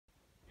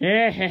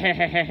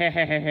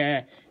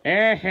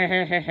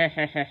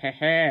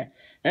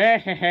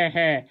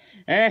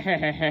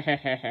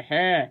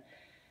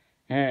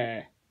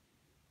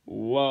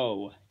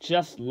Whoa,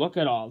 just look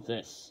at all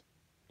this.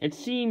 It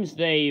seems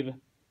they've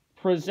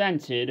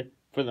presented,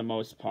 for the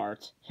most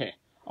part,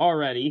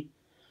 already.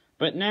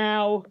 But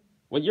now,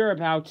 what you're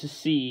about to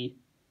see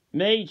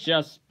may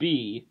just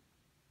be,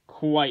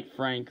 quite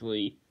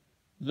frankly,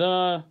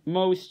 the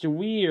most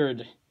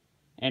weird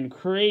and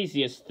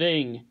craziest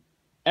thing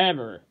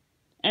ever.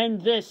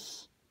 And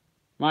this,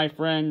 my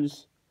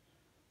friends,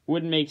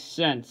 would make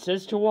sense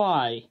as to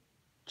why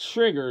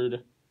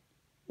Triggered,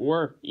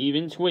 or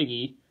even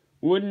Twiggy,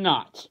 would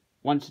not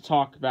want to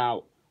talk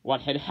about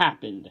what had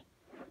happened.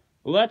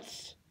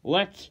 Let's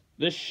let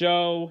the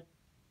show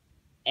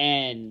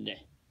end.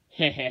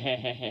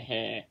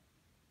 Hehehehehe.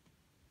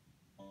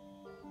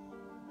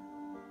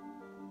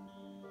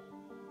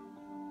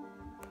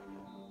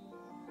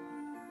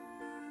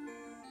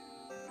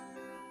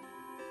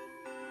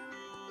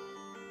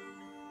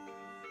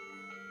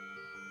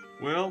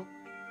 Well,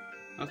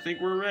 I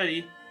think we're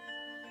ready.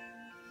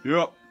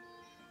 Yep,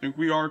 think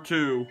we are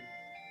too.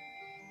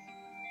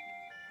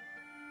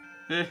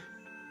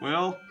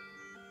 Well,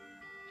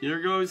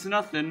 here goes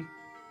nothing.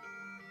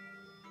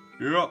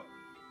 Yep.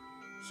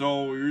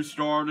 So, you're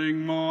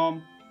starting,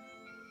 Mom?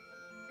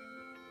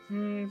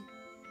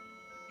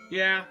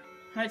 Yeah,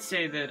 I'd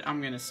say that I'm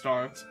gonna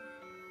start.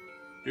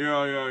 Yeah,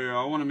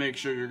 I want to make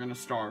sure you're gonna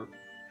start.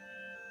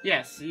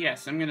 Yes,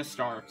 I'm gonna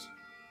start.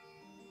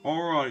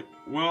 Alright,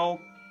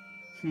 well,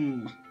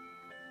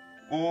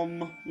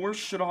 where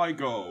should I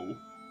go?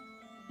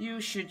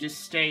 You should just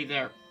stay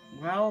there.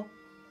 Well,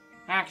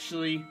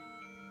 actually,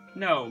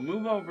 no,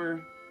 move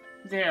over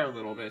there a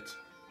little bit.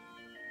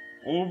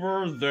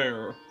 Over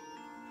there.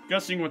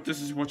 Guessing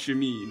this is what you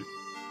mean.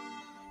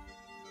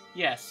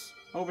 Yes,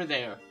 over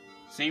there.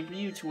 Same for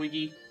you,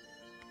 Twiggy.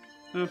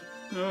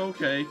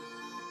 Okay.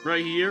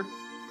 Right here?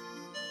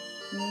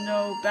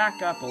 No,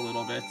 back up a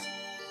little bit.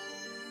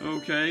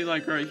 Okay,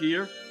 like right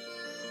here?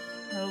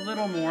 A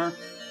little more.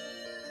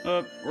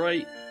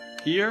 Right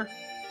here?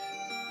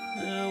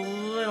 A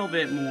little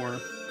bit more.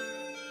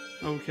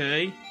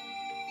 Okay.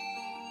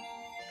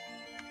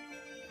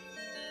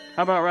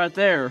 How about right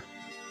there?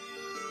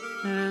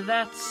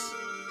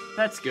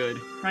 That's good.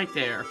 Right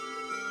there.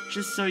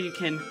 Just so you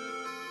can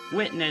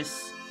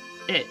witness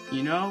it,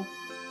 you know?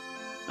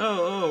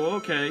 Oh,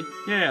 okay.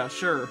 Yeah,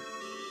 sure.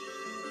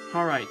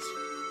 Alright.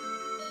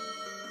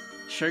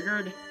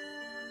 Triggered?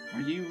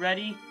 Are you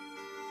ready?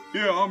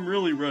 Yeah, I'm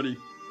really ready.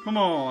 Come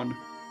on.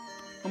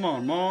 Come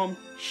on, Mom.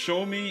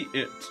 Show me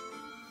it.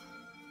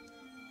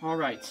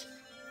 Alright.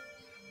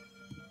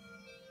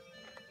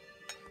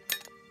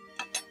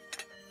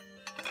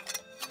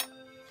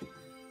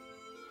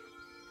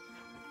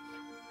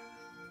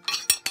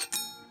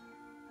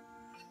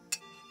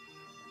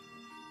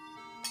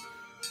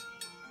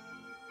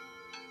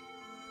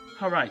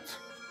 Alright.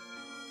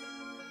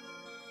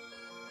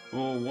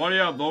 Oh, why do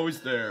you have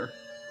those there?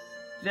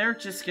 They're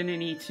just gonna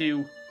need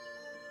to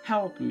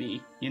help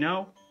me, you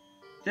know?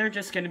 They're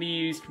just gonna be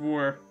used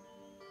for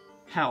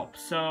help,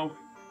 so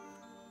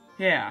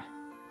yeah.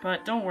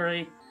 But don't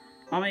worry,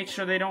 I'll make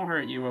sure they don't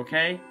hurt you,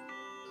 okay?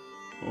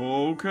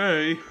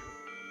 Okay.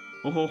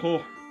 Oh ho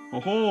ho. Oh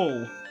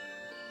ho.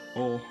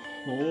 Oh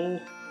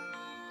ho.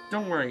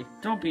 Don't worry,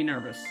 don't be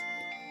nervous.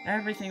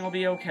 Everything will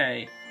be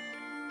okay.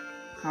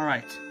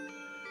 Alright.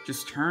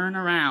 Just turn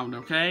around,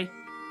 okay?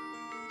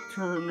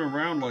 Turn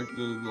around like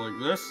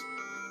this?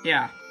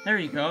 Yeah, there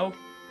you go.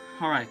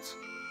 Alright.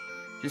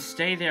 Just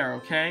stay there,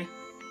 okay?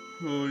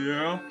 Oh,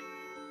 yeah?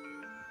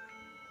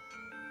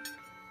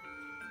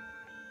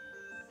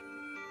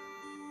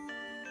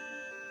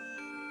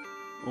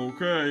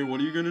 Okay, what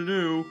are you gonna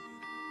do?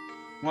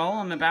 Well,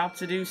 I'm about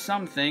to do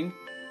something.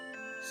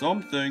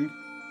 Something?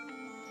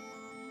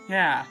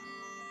 Yeah.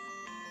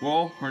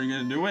 Well, are you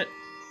gonna do it?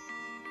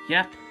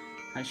 Yep,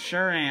 I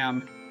sure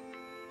am.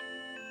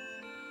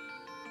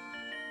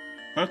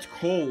 That's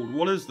cold.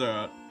 What is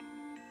that?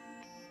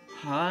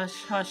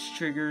 Hush, hush,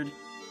 Triggered.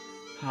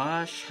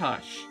 Hush,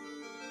 hush.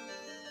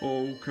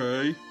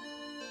 Okay.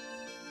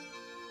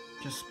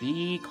 Just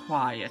be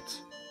quiet.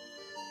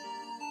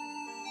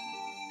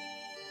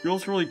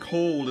 Feels really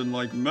cold and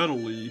like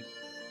metally.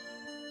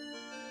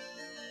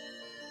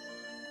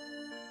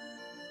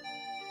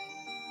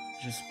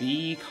 Just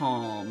be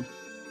calm.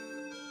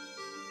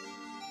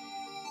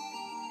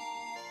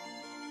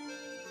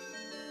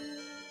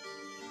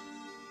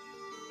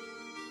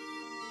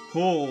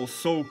 Oh,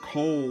 so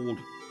cold.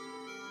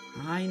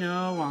 I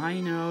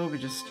know, but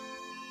just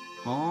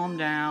calm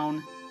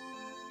down.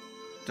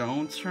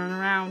 Don't turn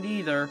around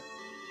either.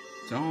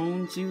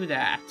 Don't do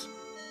that.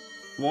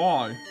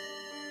 Why?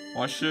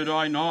 Why should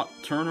I not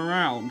turn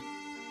around?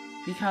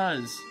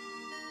 Because...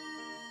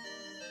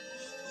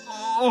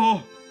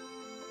 Oh!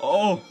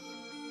 Oh!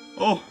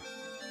 Oh!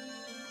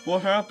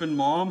 What happened,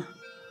 Mom?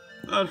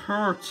 That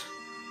hurt.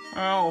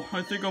 Ow,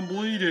 I think I'm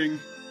bleeding.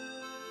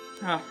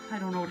 I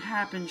don't know what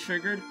happened,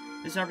 Triggered.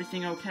 Is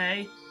everything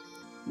okay?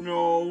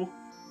 No.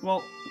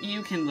 Well,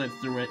 you can live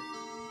through it.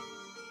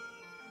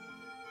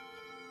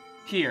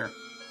 Here,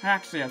 I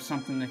actually have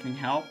something that can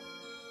help.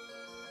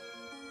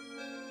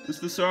 Is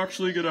this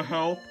actually gonna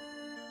help?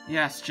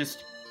 Yes,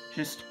 just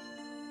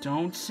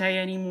don't say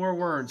any more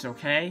words,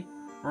 okay?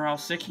 Or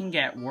else it can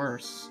get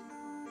worse.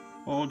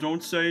 Oh,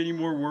 don't say any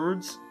more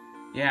words?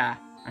 Yeah,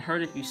 I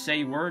heard if you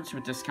say words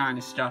with this kind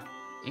of stuff,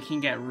 it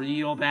can get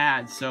real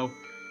bad, so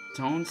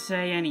don't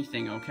say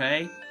anything,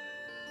 okay?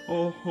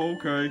 Oh,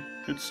 okay.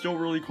 It's still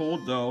really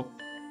cold, though.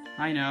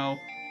 I know.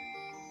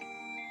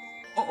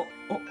 Oh,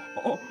 oh,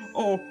 oh,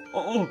 oh,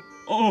 oh,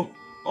 oh,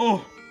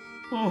 oh,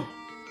 oh,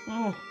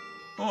 oh,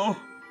 oh,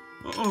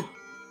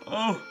 oh,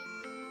 oh,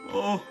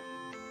 oh,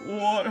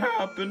 what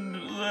happened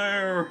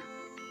there?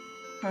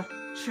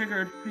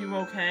 Triggered, are you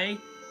okay?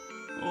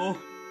 Oh,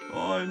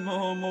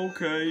 I'm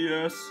okay,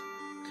 yes.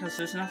 Because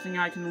there's nothing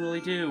I can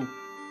really do.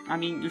 I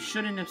mean, you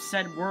shouldn't have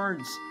said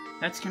words.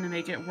 That's gonna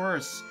make it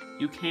worse.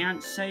 You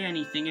can't say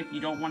anything if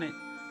you don't want it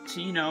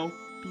to, you know,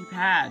 be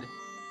bad.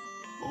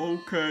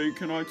 Okay,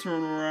 can I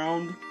turn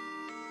around?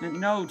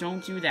 No,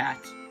 don't do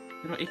that.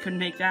 It could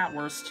make that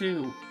worse,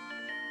 too.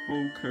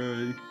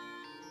 Okay.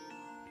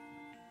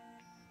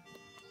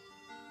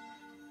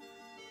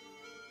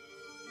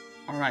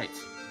 Alright,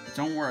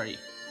 don't worry.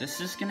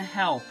 This is gonna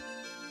help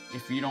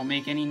if you don't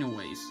make any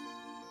noise.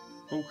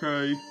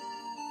 Okay.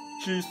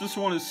 Jeez, this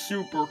one is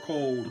super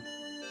cold.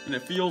 And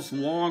it feels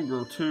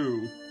longer,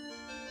 too.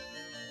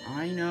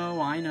 I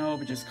know,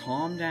 but just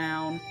calm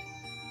down.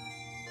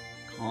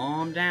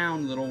 Calm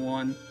down, little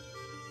one.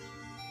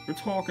 You're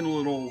talking a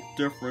little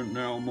different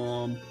now,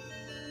 Mom.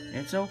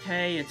 It's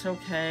okay, it's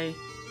okay.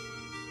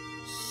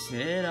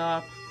 Sit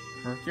up.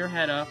 Perk your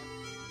head up.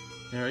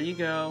 There you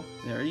go,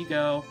 there you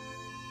go.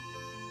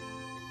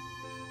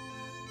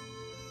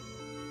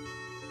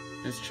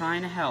 Just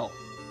trying to help.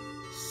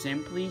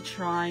 Simply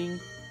trying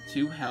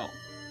to help.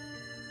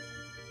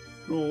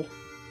 Oh.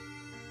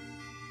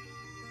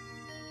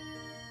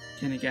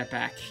 Gonna get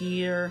back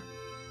here.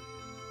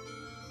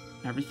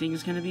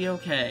 Everything's gonna be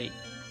okay.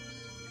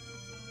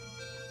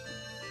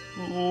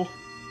 Oh.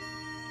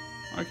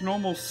 I can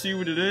almost see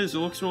what it is. It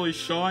looks really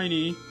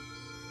shiny.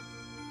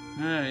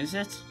 Is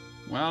it?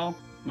 Well,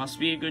 must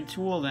be a good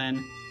tool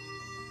then.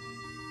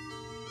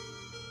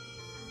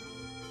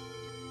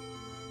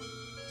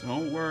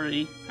 Don't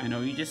worry. I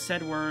know you just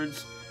said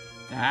words.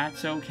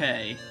 That's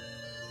okay.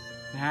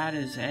 That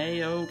is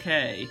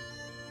A-okay.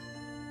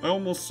 I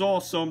almost saw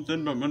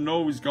something, but my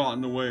nose got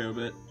in the way of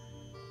it.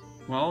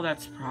 Well,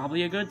 that's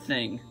probably a good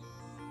thing.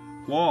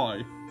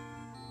 Why?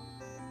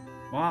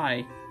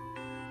 Why?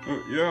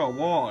 Yeah,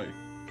 why?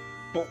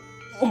 Oh,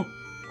 oh,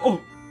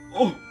 oh,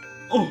 oh,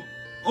 oh,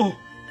 oh,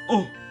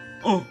 oh, oh,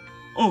 oh,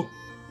 oh,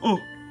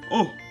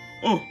 oh,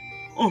 oh,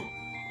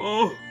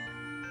 oh,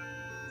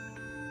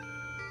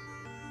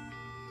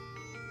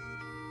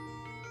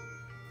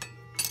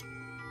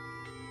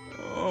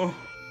 oh.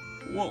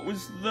 What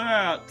was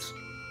that?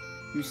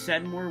 You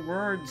said more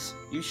words.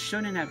 You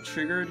shouldn't have,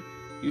 Triggered.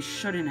 You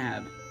shouldn't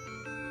have.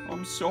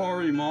 I'm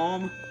sorry,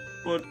 Mom,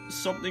 but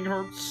something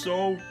hurts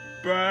so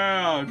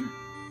bad.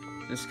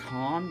 Just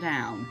calm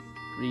down.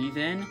 Breathe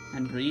in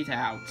and breathe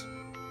out.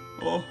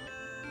 Oh,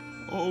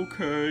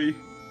 okay.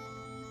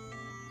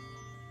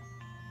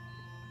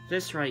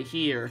 This right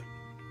here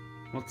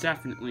will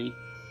definitely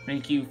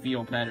make you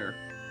feel better.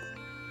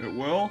 It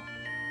will?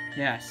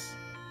 Yes,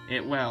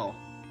 it will.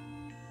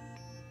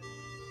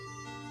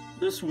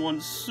 This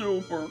one's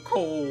super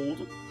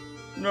cold.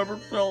 Never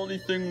felt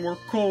anything more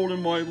cold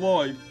in my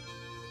life.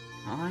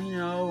 I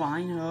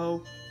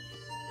know.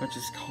 But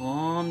just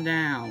calm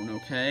down,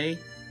 okay?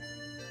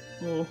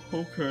 Oh,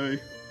 okay.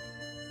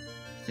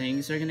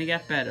 Things are gonna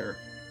get better.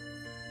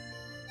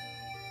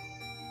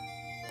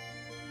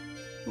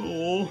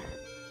 Oh.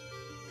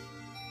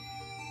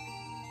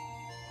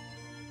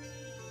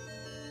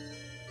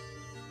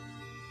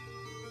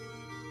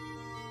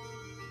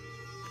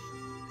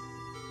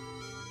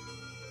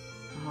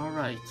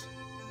 Alright.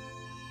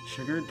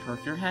 Triggered,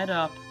 perk your head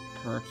up.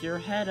 Perk your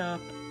head up.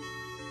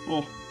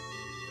 Oh.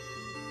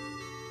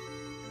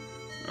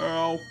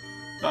 Ow.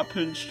 That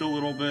pinched a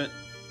little bit.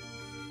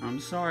 I'm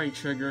sorry,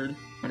 Triggered,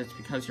 but it's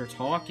because you're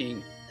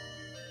talking.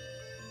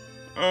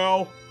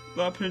 Ow.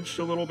 That pinched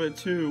a little bit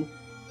too.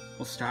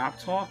 Well, stop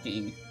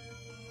talking.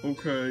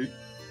 Okay.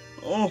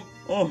 Oh,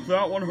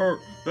 that one hurt.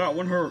 That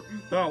one hurt.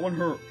 That one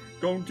hurt.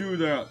 Don't do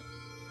that.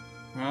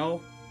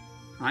 Well,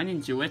 I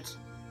didn't do it.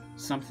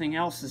 Something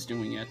else is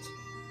doing it.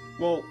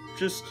 Well,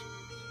 just...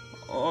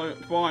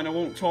 fine, I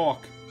won't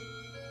talk.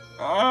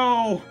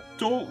 Ow!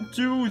 Don't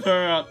do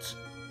that!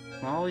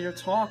 Well, you're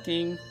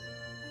talking.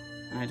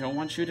 And I don't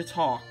want you to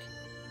talk.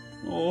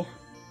 Oh.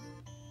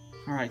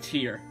 Alright,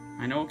 here.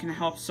 I know it can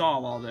help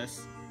solve all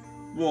this.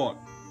 What?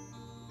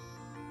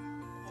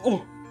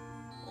 Oh!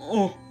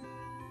 Oh!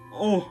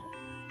 Oh!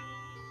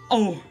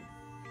 Oh!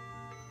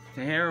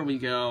 There we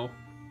go.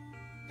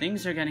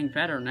 Things are getting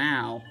better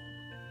now.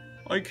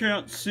 I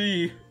can't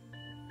see.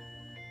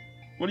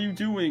 What are you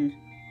doing?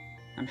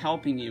 I'm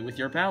helping you with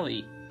your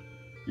belly.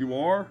 You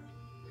are?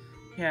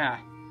 Yeah.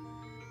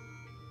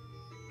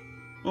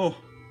 Oh,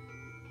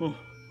 oh,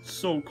 it's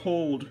so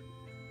cold.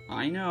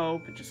 I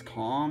know, but just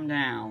calm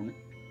down.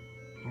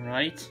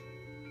 Alright?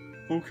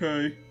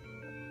 Okay.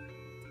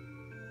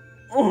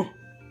 Oh,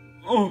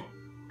 oh,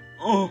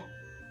 oh,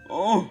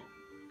 oh,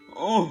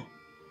 oh,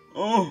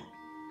 oh,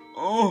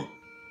 oh,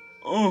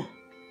 oh,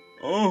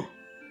 oh,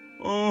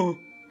 oh,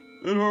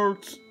 it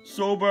hurts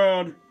so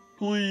bad.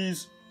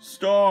 Please,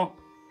 stop.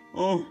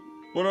 Oh,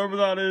 whatever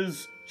that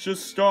is,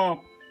 just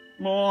stop.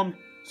 Mom,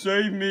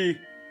 save me.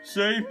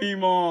 Save me,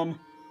 Mom.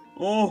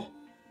 Oh,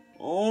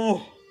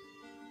 oh.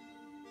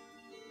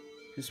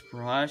 Just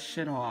brush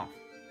it off.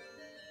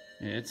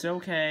 It's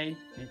okay.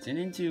 It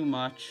didn't do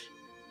much.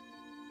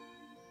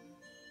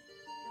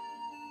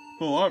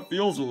 Oh, that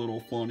feels a little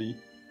funny.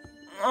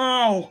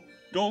 Ow!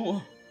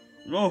 Don't.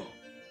 No.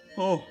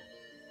 Oh.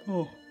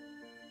 Oh.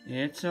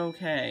 It's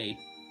okay.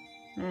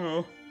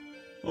 Are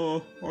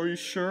you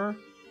sure?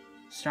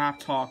 Stop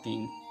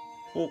talking.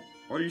 Oh,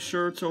 are you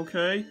sure it's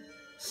okay?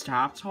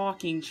 Stop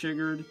talking,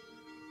 Triggered.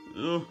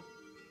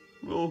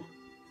 Well,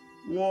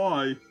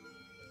 why?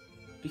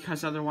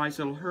 Because otherwise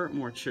it'll hurt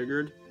more,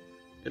 Triggered.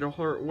 It'll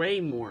hurt way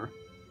more.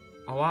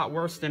 A lot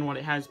worse than what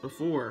it has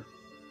before.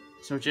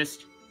 So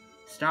just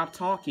stop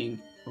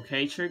talking,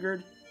 okay,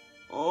 Triggered?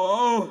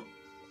 Oh!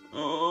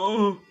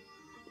 Oh!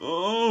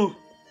 Oh!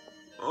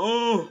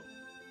 Oh!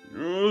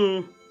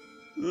 No!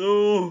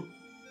 No!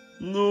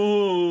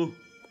 No!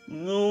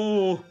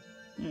 No!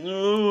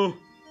 No!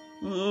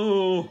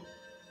 No!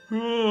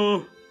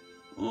 Oh!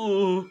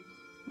 Oh!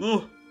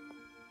 Oh!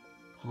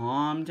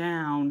 Calm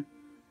down.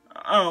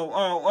 Ow,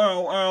 ow,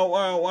 ow, ow,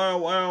 ow,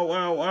 ow, ow,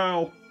 ow,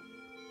 ow.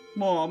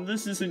 Mom,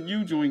 this isn't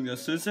you doing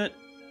this, is it?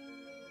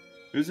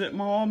 Is it,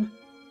 Mom?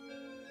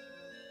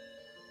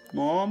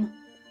 Mom?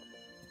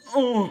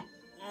 Oh,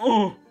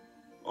 oh,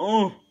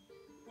 oh,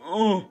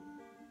 oh,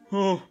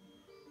 oh,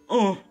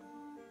 oh.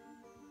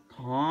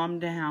 Calm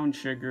down,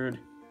 Triggered.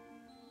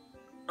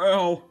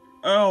 Ow,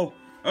 ow,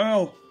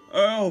 ow,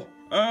 ow,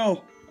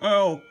 ow,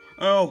 ow,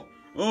 ow,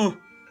 oh,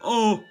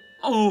 oh,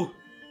 oh.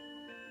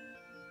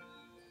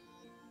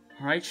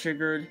 Alright,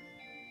 Triggered.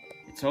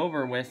 It's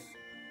over with.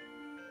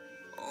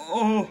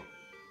 Oh,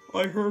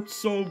 I hurt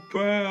so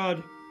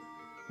bad.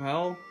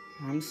 Well,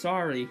 I'm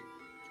sorry.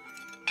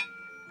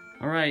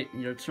 Alright,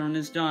 your turn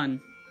is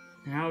done.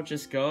 Now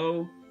just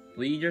go,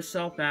 bleed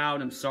yourself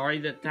out. I'm sorry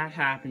that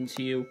happened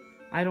to you.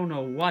 I don't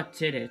know what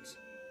did it.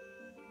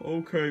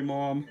 Okay,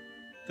 Mom.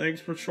 Thanks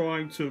for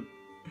trying to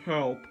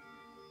help.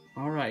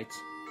 Alright.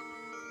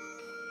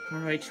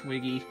 Alright,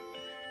 Twiggy.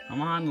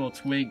 Come on, little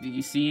Twig. Did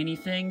you see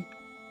anything?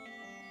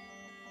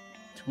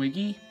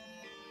 Twiggy?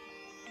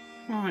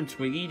 Come on,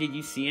 Twiggy. Did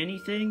you see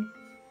anything?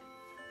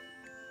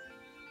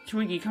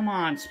 Twiggy, come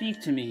on.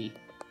 Speak to me.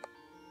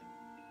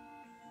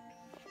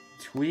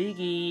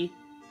 Twiggy,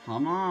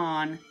 come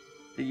on.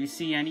 Did you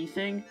see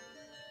anything?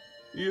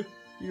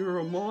 You're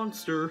a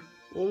monster.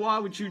 Well, why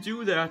would you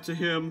do that to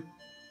him?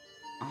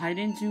 I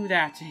didn't do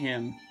that to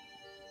him.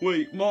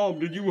 Wait, Mom,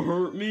 did you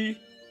hurt me?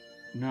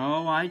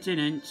 No, I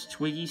didn't.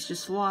 Twiggy's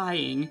just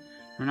lying.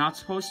 You're not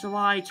supposed to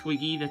lie,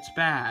 Twiggy. That's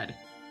bad.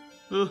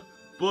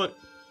 But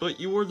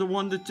you were the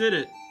one that did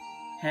it.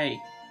 Hey,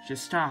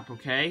 just stop,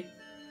 okay?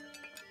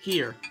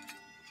 Here.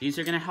 These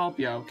are gonna help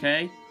you,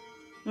 okay?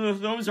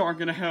 Those aren't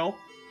gonna help.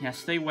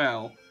 Yes, they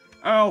will.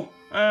 Ow,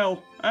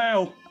 ow,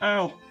 ow,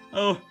 ow,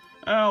 ow,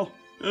 ow,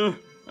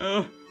 ow,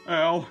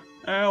 ow,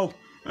 ow,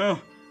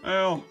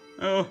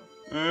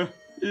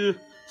 ow,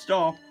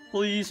 stop,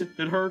 please,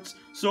 it hurts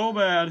so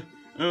bad.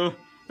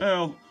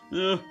 Ow,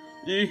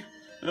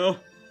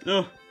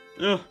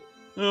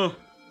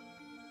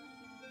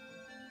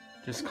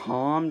 Just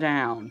calm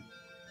down.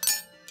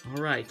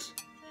 Alright,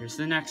 here's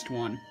the next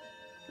one.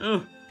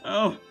 Ow,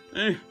 ow,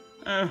 ow,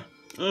 ow,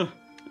 ow,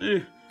 ow,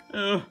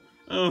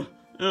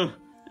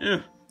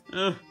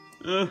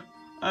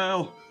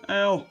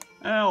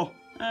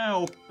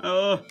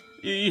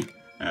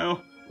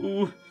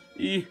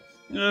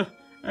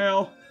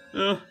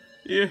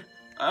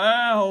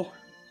 ow.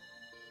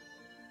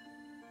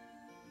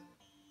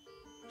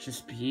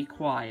 Just be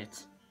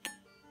quiet.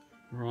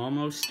 We're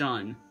almost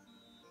done.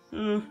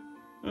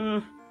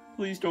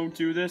 Please don't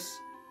do this.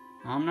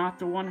 I'm not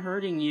the one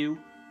hurting you.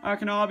 I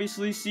can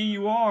obviously see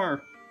you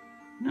are.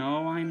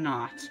 No, I'm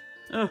not.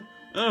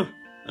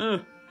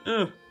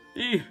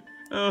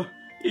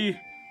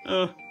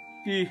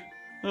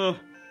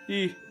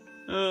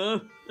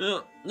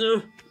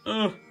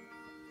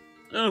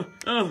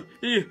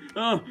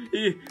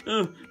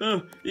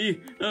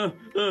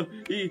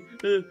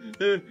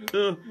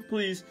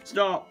 Please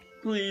stop.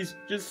 Please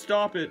just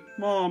stop it.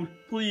 Mom,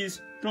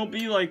 please don't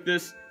be like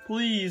this.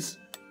 Please.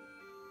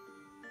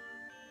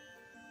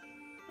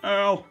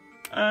 Ow.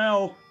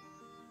 Ow.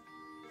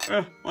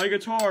 My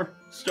guitar.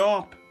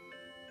 Stop.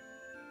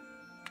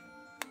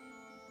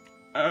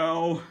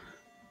 Ow.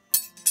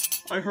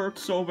 I hurt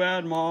so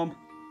bad, Mom.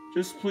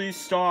 Just please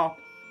stop.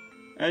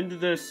 End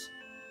this.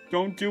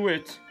 Don't do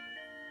it.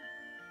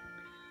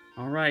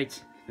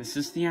 Alright, this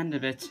is the end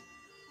of it.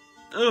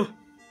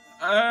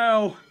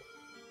 Ow.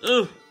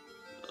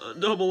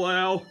 Double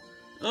ow.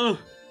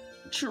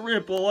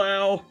 Triple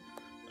ow.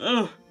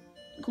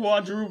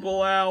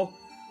 Quadruple ow.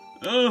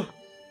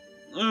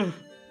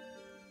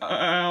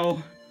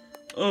 Ow.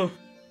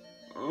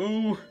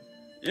 Ooh.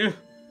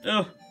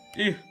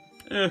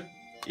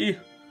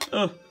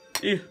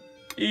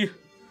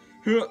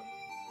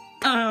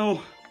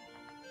 Ow.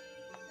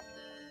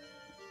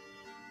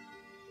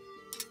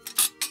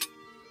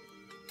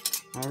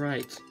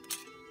 Alright.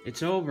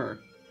 It's over.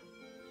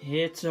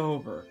 It's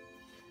over.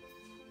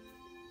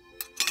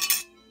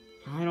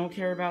 I don't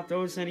care about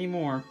those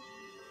anymore.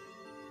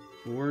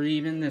 Or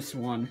even this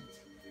one.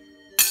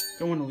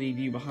 Don't want to leave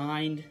you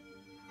behind.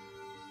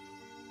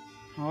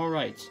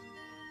 Alright.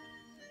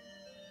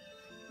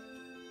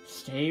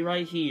 Stay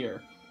right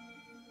here.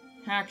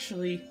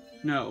 Actually,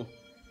 no.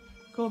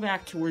 Go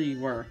back to where you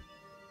were.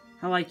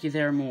 I like you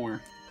there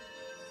more.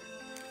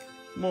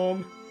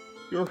 Mom,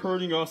 you're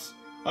hurting us.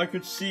 I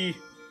could see.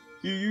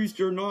 You used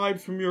your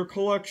knives from your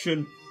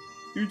collection.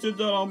 You did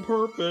that on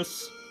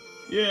purpose.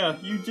 Yeah,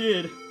 you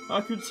did.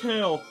 I could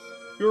tell.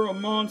 You're a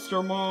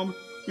monster, Mom.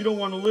 We don't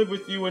want to live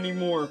with you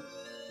anymore.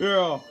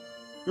 Yeah,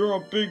 you're a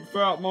big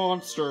fat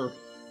monster.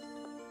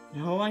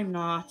 No, I'm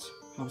not.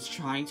 I was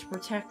trying to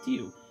protect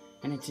you,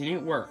 and it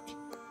didn't work.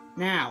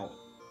 Now,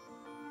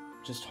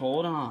 just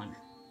hold on.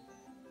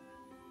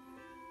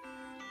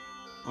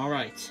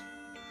 Alright.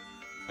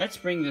 Let's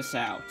bring this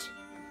out.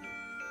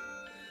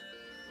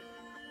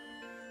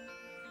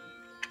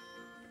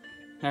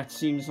 That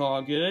seems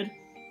all good.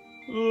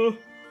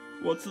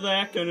 What's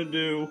that gonna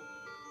do?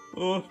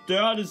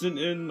 Dad isn't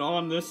in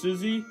on this,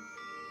 is he?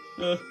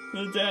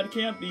 Dad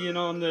can't be in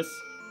on this.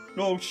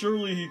 No,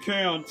 surely he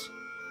can't.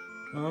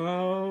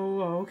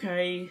 Oh,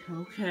 okay.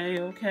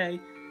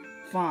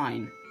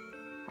 Fine.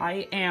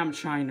 I am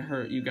trying to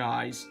hurt you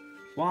guys.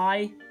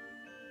 Why?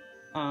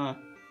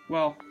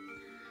 Well,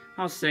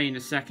 I'll say in a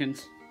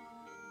second.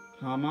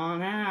 Come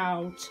on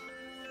out.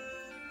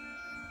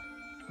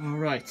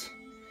 Alright.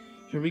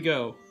 Here we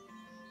go.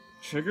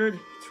 Triggered,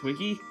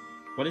 Twiggy,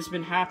 what has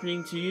been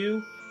happening to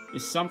you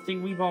is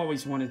something we've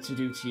always wanted to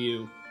do to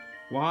you.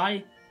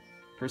 Why?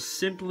 For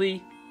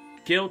simply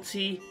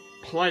guilty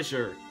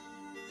pleasure.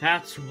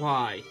 That's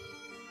why.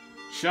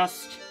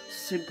 Just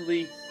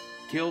simply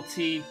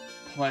guilty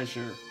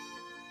pleasure.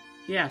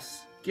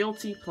 Yes,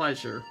 guilty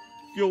pleasure.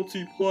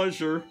 Guilty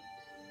pleasure.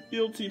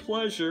 Guilty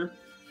pleasure.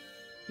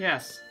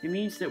 Yes, it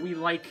means that we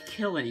like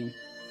killing.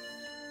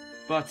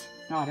 But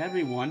not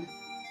everyone.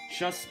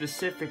 Just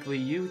specifically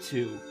you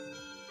two.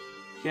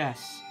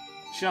 Yes,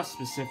 just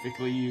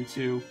specifically you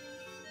two.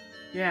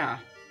 Yeah,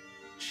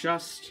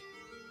 just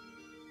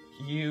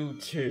you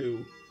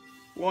two.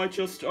 Why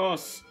just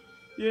us?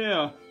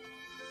 Yeah.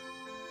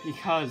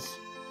 Because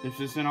this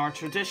is in our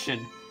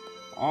tradition.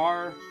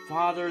 Our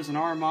fathers and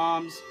our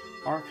moms,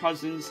 our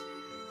cousins,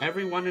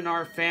 everyone in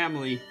our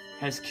family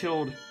has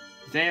killed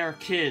their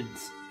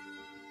kids.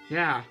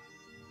 Yeah,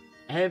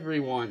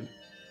 everyone.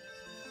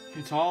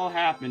 It's all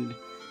happened,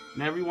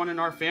 and everyone in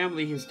our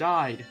family has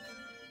died.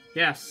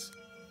 Yes,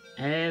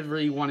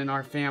 everyone in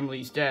our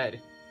family's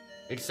dead,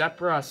 except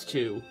for us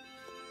two.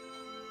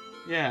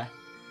 Yeah,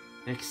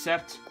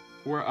 except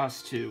for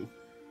us two.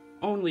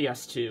 Only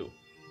us two.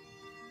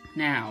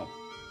 Now,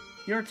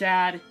 your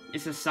dad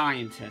is a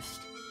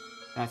scientist.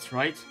 That's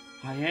right,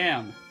 I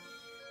am.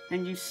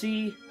 And you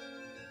see,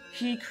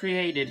 he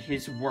created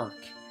his work.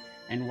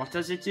 And what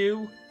does it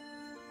do?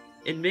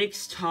 It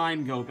makes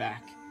time go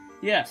back.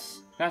 Yes,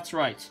 that's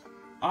right.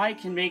 I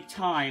can make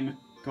time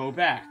go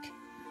back.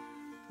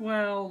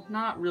 Well,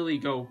 not really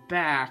go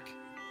back.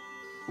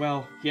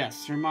 Well,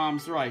 yes, your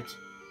mom's right.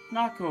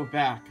 Not go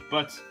back,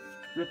 but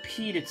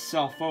repeat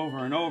itself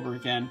over and over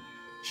again,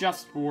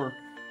 just for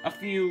a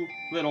few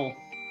little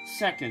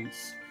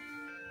seconds.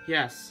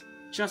 Yes,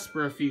 just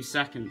for a few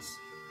seconds.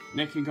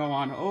 And it can go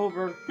on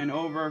over and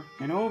over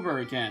and over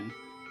again.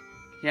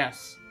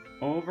 Yes,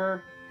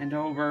 over and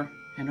over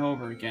and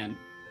over again.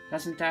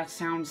 Doesn't that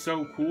sound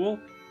so cool?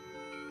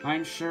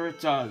 I'm sure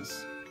it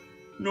does.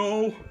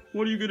 No,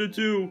 what are you gonna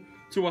do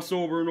to us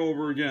over and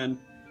over again?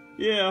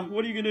 Yeah,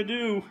 what are you gonna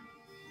do?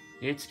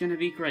 It's gonna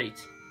be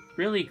great.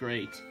 Really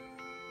great.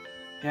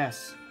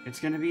 Yes, it's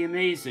gonna be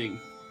amazing.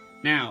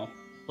 Now,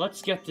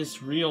 let's get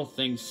this real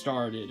thing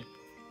started.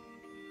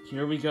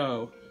 Here we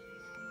go.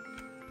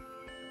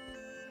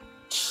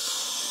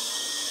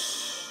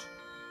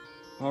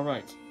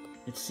 Alright,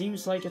 it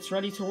seems like it's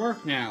ready to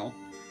work now.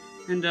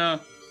 And,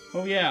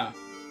 oh yeah,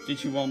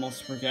 did you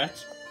almost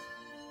forget?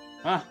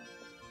 Ah,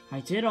 I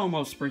did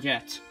almost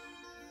forget.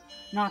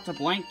 Not the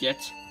blanket,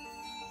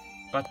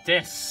 but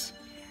this.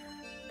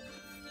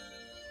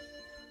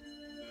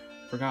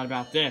 Forgot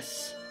about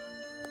this.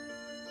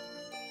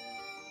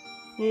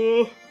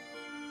 Yeah.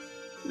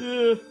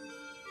 Yeah.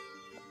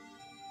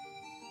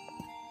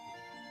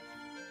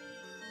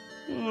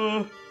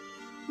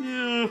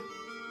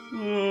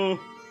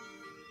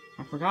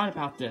 I forgot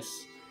about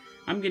this.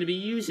 I'm gonna be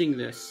using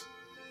this.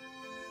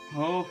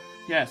 Oh,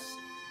 yes.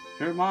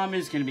 Your mom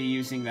is gonna be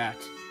using that.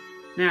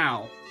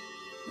 Now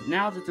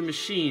that the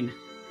machine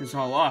is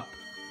all up,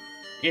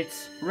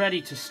 it's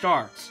ready to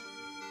start.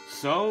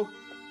 So,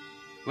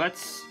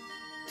 let's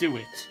do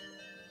it.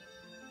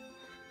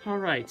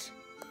 Alright,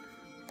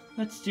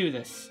 let's do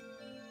this.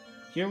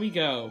 Here we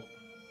go.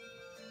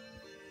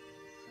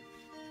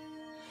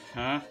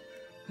 Huh?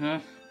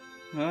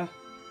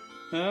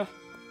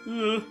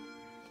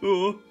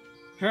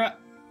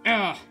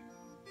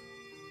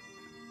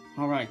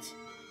 Alright,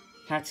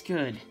 that's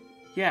good.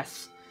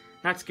 Yes,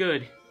 that's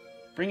good.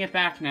 Bring it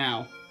back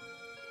now.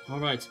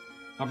 Alright,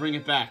 I'll bring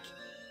it back.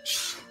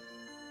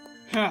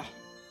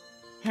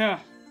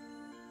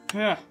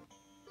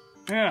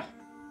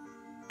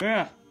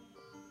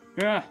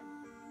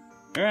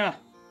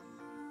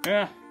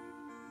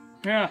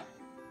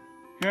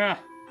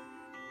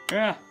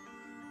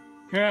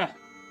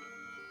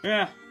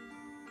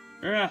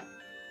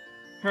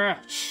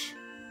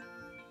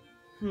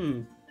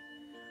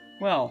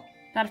 Well,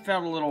 that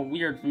felt a little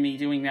weird for me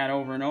doing that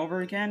over and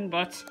over again,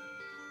 but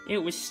it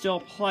was still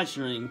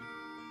pleasuring.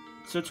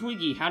 So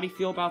Twiggy, how do you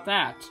feel about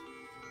that?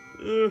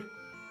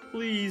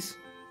 Please.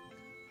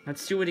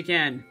 Let's do it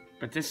again,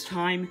 but this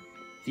time,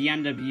 the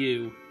end of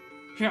you.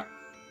 Yeah.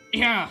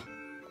 Yeah.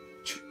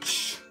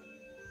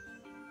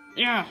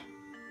 Yeah.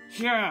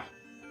 Yeah.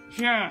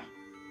 Yeah.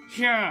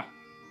 Yeah.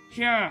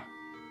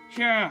 Yeah. Yeah.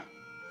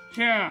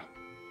 Yeah.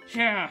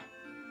 Yeah.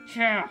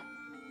 Yeah.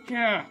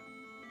 Yeah.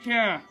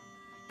 Yeah.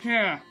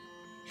 Yeah.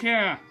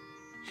 Yeah.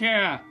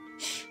 Yeah.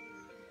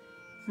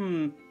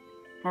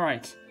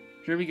 Alright,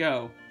 here we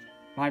go.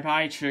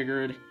 Bye-bye,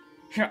 Triggered.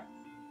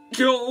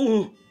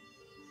 Yo!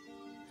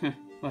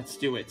 Let's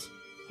do it.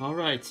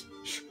 Alright.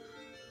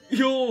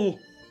 Yo!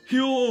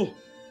 Yo!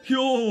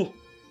 Yo!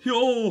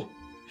 Yo!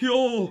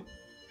 Yo!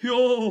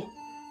 Yo!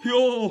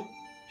 Yo!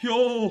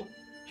 Yo!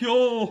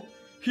 Yo!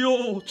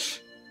 Yo!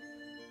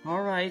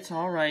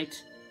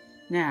 Alright.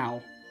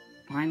 Now,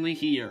 finally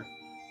here.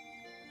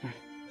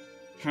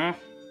 Huh?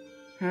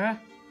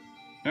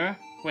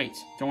 Wait,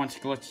 don't want to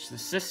glitch the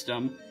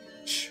system.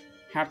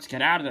 Have to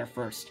get out of there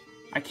first.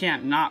 I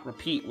can't not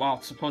repeat while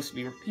it's supposed to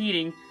be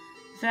repeating.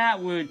 That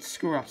would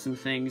screw up some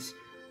things.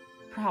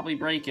 Probably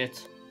break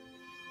it.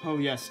 Oh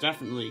yes,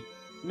 definitely.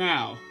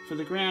 Now, for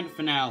the grand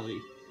finale.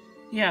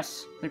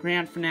 Yes, the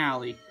grand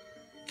finale.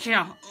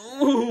 Yeah.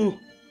 Oh.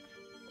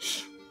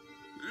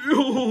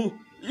 Yo!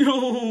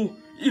 Yo!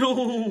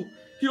 Yo!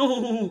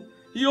 Yo!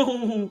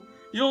 Yo!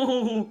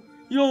 Yo!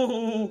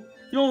 Yo!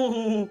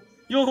 Yo!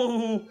 Yo!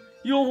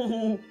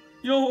 Yo!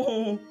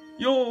 Yo!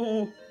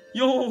 Yo!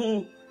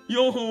 Yo!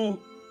 Yo!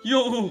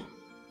 Yo!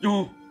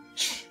 Yo!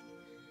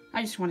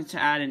 I just wanted to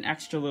add an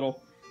extra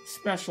little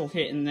special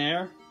hit in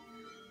there.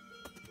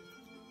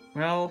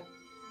 Well,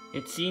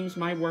 it seems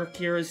my work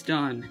here is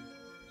done.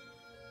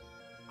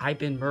 I've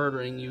been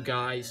murdering you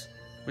guys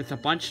with a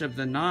bunch of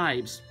the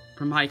knives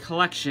from my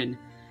collection,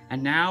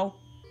 and now,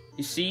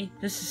 you see,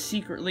 this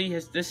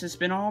has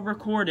been all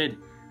recorded,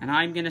 and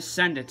I'm gonna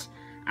send it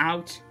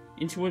out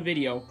into a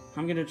video.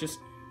 I'm gonna just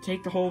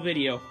take the whole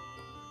video,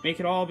 make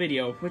it all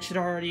video, which it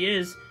already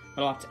is,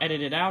 but I'll have to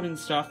edit it out and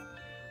stuff.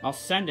 I'll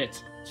send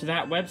it to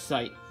that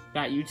website,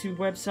 that YouTube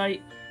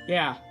website,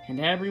 yeah, and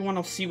everyone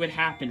will see what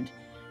happened.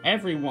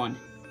 Everyone.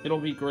 It'll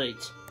be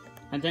great.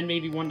 And then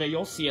maybe one day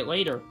you'll see it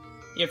later.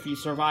 If you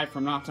survive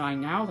from not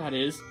dying now, that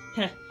is.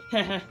 But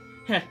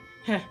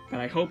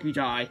I hope you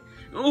die.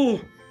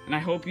 Oh, and I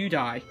hope you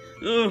die.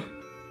 Ugh.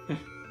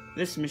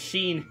 This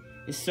machine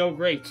is so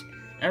great.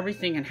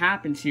 Everything can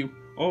happen to you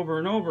over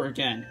and over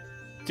again.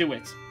 Do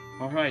it.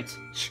 Alright.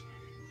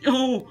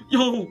 Yo!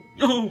 Yo!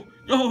 Yo!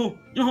 Yo!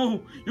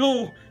 Yo!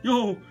 Yo!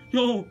 Yo!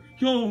 Yo!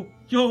 Yo!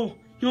 Yo!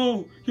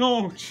 Yo!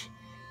 Yo!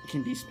 It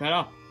can be sped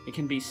up. It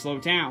can be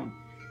slowed down.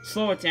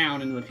 Slow it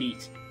down and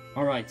repeat.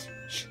 Alright.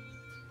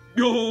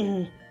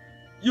 Yo!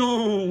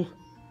 Yo!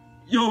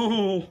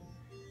 Yo!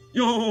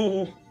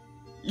 Yo!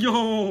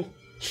 Yo!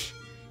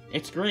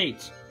 It's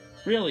great.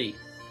 Really.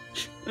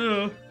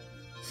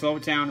 Slow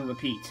it down and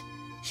repeat.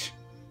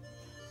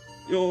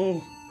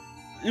 Yo!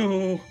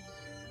 Yo!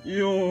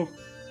 Yo!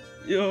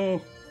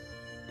 Yo!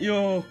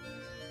 Yo!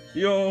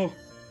 Yo!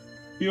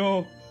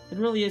 Yo! It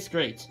really is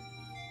great.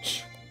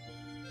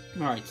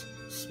 Alright.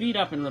 Speed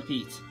up and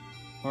repeat.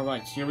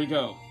 Alright, here we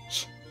go.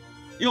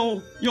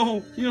 Yo,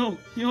 yo, yo,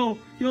 yo,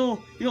 yo,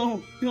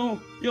 yo,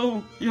 yo,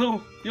 yo,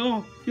 yo,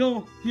 yo,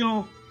 yo,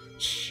 yo.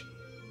 Shh.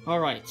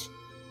 Alright.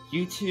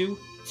 You two,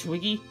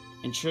 Twiggy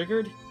and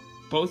Triggered,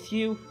 both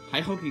you,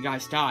 I hope you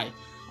guys die.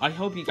 I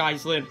hope you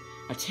guys live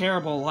a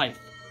terrible life.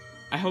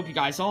 I hope you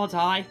guys all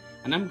die,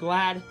 and I'm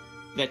glad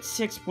that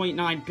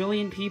 6.9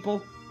 billion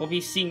people will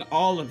be seeing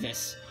all of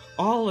this.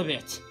 All of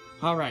it.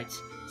 Alright.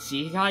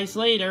 See you guys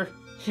later.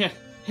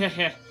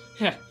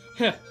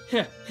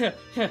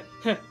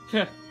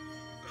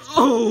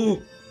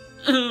 Oh!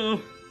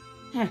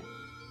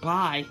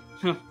 Bye.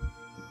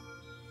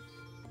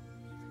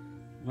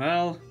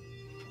 Well,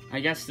 I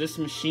guess this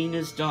machine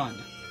is done.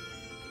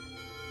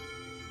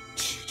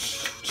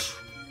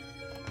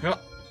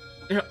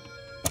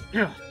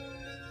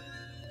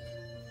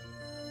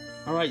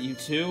 Alright, you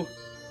two.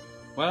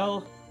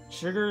 Well,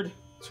 Triggered,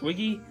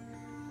 Twiggy,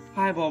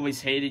 I've always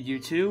hated you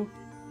two.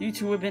 You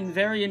two have been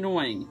very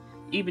annoying,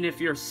 even if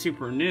you're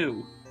super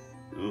new.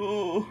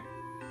 Oh,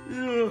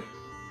 yeah.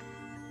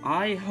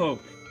 I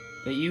hope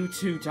that you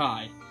two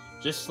die,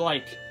 just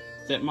like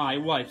that my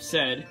wife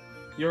said,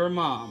 your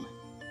mom.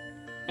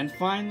 And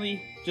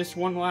finally, just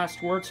one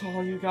last word to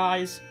all you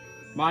guys.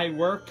 My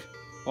work,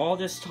 all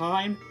this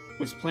time,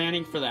 was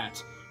planning for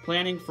that.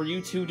 Planning for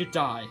you two to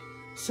die.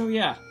 So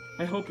yeah,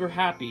 I hope you're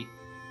happy.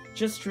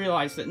 Just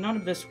realize that none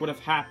of this would have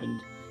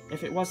happened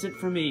if it wasn't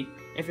for me,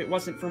 if it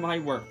wasn't for my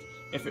work,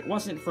 if it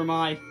wasn't for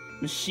my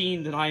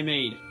machine that I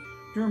made.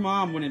 Your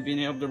mom wouldn't have been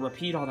able to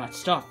repeat all that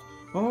stuff.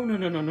 Oh, no,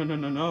 no, no, no, no,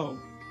 no, no.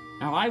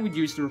 Now, I would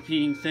use the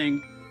repeating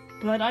thing,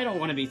 but I don't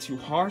want to be too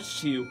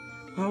harsh to you.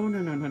 Oh, no,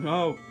 no, no,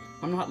 no.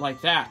 I'm not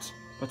like that.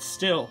 But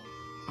still,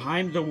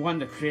 I'm the one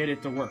that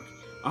created the work.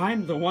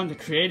 I'm the one that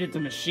created the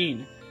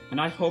machine,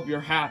 and I hope you're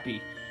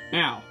happy.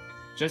 Now,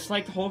 just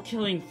like the whole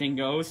killing thing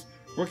goes,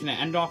 we're gonna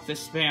end off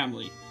this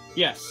family.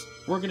 Yes,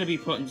 we're gonna be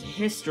put into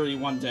history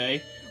one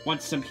day,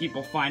 once some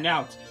people find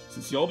out,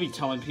 since you'll be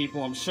telling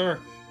people, I'm sure.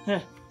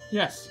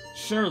 Yes,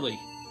 surely.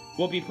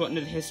 We'll be put into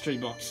the history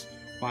books.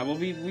 Why will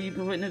we be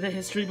put into the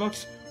history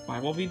books? Why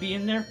will we be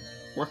in there?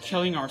 We're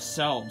killing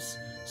ourselves.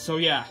 So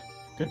yeah,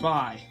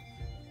 goodbye.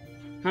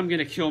 I'm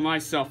gonna kill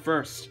myself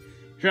first.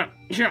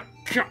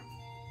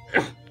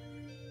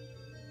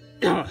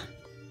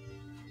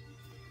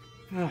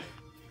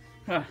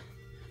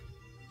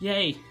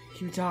 Yay,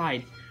 you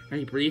died. Are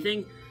you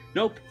breathing?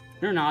 Nope,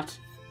 you're not.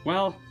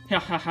 Well,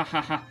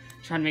 trying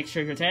to make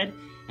sure you're dead,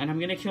 and I'm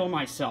gonna kill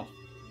myself.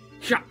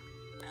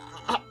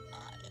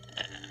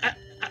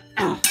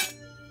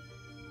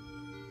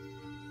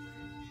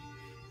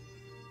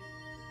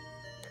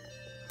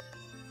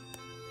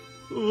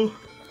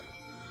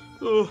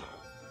 Oh,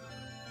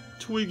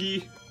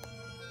 Twiggy.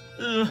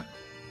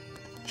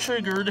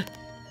 Triggered.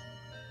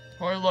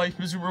 Our life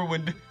is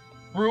ruined.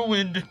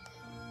 Ruined.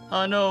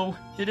 I know,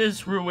 it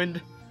is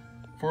ruined.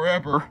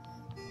 Forever.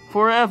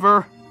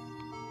 Forever.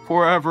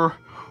 Forever.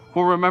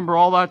 We'll remember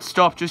all that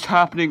stuff just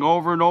happening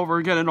over and over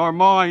again in our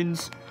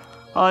minds.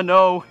 I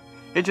know.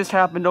 It just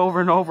happened over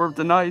and over with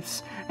the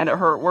knives, and it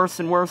hurt worse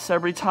and worse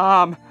every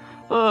time.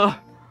 I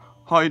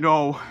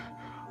know.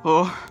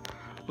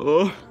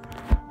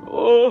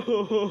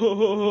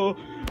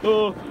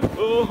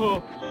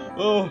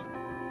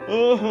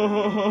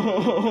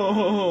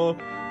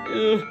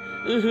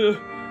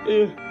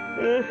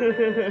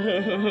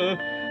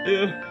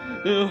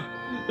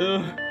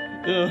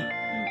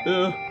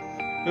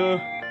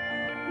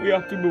 We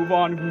have to move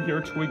on from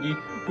here, Twiggy.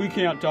 We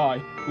can't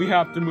die. We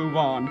have to move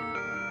on.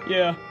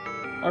 Yeah,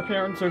 our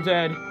parents are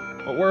dead,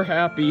 but we're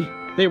happy.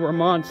 They were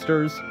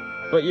monsters.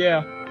 But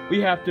yeah, we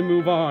have to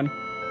move on.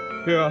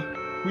 Yeah,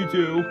 we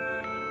do.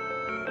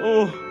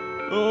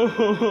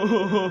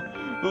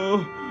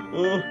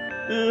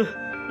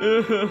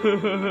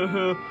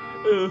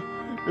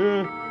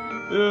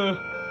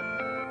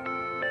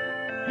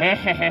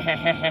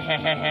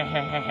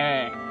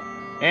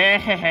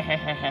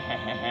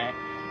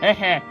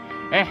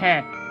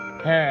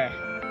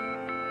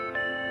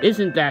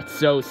 Isn't that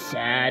so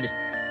sad?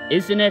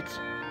 Isn't it?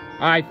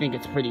 I think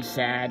it's pretty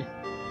sad.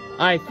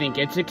 I think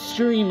it's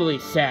extremely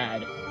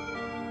sad.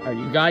 Are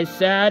you guys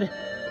sad?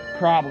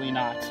 Probably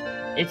not.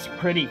 It's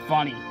pretty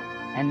funny.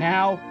 And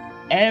now,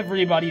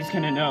 everybody's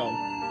gonna know.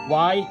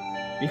 Why?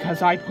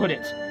 Because I put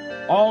it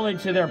all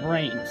into their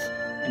brains.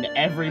 And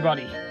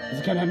everybody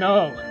is gonna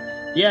know.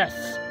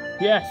 Yes,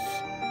 yes.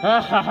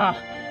 Ha ha ha.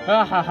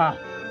 Ha ha ha.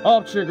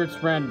 All Triggered's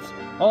friends.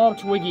 All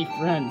Twiggy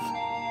friends.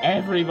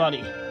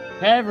 Everybody.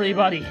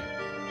 Everybody.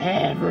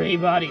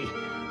 Everybody.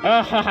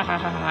 Ha ha ha ha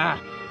ha.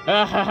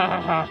 Ha ha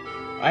ha ha.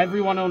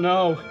 Everyone will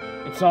know.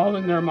 It's all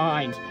in their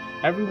mind.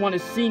 Everyone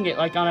is seeing it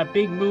like on a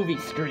big movie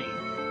screen.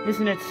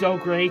 Isn't it so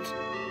great?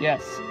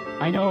 Yes,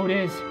 I know it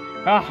is.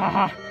 Ha ha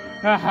ha.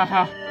 Ha ha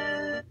ha.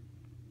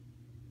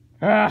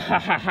 Ha ha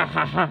ha ha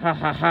ha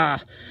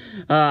ha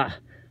ha.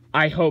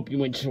 I hope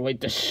you enjoyed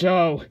the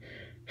show.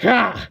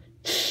 Ha!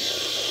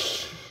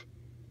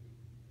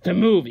 The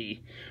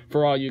movie,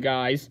 for all you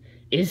guys,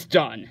 is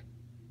done.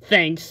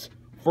 Thanks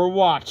for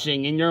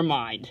watching in your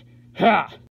mind. Ha!